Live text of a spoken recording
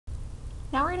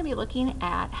Now we're going to be looking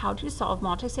at how to solve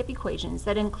multi-step equations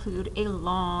that include a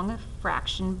long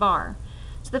fraction bar.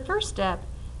 So the first step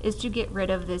is to get rid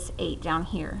of this 8 down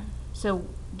here. So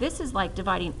this is like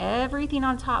dividing everything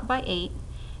on top by 8,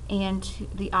 and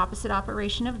the opposite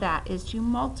operation of that is to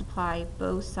multiply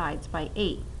both sides by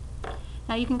 8.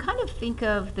 Now you can kind of think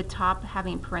of the top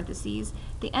having parentheses.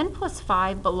 The n plus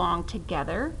 5 belong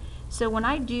together, so when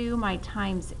I do my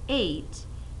times 8,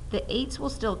 the 8's will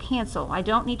still cancel. I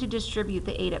don't need to distribute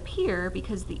the 8 up here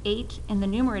because the 8 in the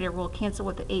numerator will cancel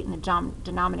with the 8 in the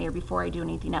denominator before I do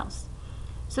anything else.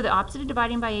 So the opposite of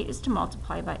dividing by 8 is to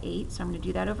multiply by 8, so I'm going to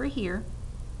do that over here.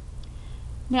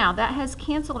 Now that has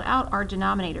canceled out our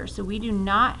denominator, so we do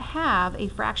not have a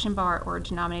fraction bar or a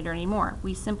denominator anymore.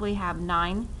 We simply have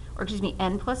n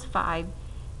plus 5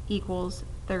 equals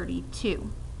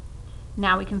 32.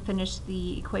 Now we can finish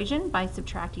the equation by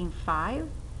subtracting 5,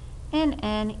 and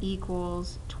n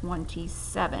equals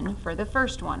 27 for the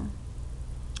first one.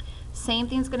 Same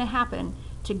thing's going to happen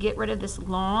to get rid of this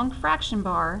long fraction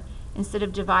bar. Instead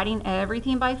of dividing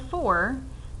everything by 4,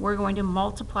 we're going to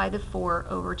multiply the 4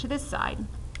 over to this side.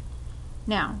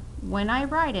 Now, when I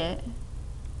write it,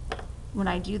 when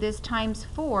I do this times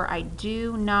 4, I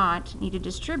do not need to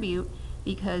distribute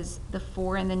because the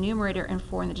 4 in the numerator and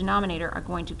 4 in the denominator are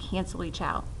going to cancel each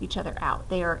other out.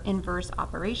 They are inverse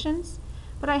operations.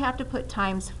 But I have to put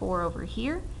times 4 over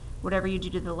here. Whatever you do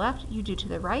to the left, you do to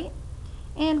the right.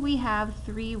 And we have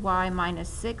 3y minus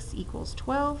 6 equals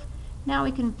 12. Now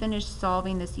we can finish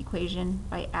solving this equation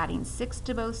by adding 6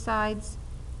 to both sides.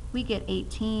 We get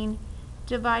 18.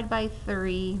 Divide by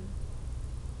 3,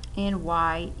 and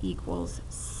y equals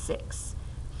 6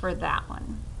 for that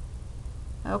one.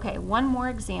 Okay, one more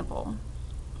example.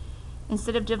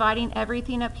 Instead of dividing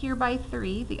everything up here by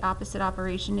 3, the opposite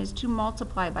operation is to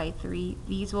multiply by 3.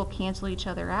 These will cancel each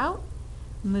other out.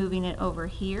 Moving it over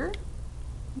here,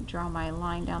 draw my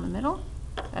line down the middle.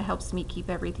 That helps me keep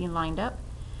everything lined up.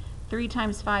 3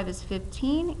 times 5 is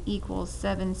 15 equals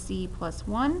 7c plus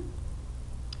 1.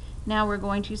 Now we're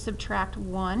going to subtract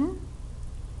 1.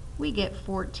 We get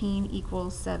 14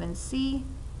 equals 7c.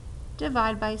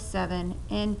 Divide by 7,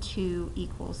 and 2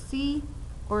 equals c,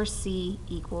 or c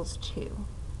equals 2.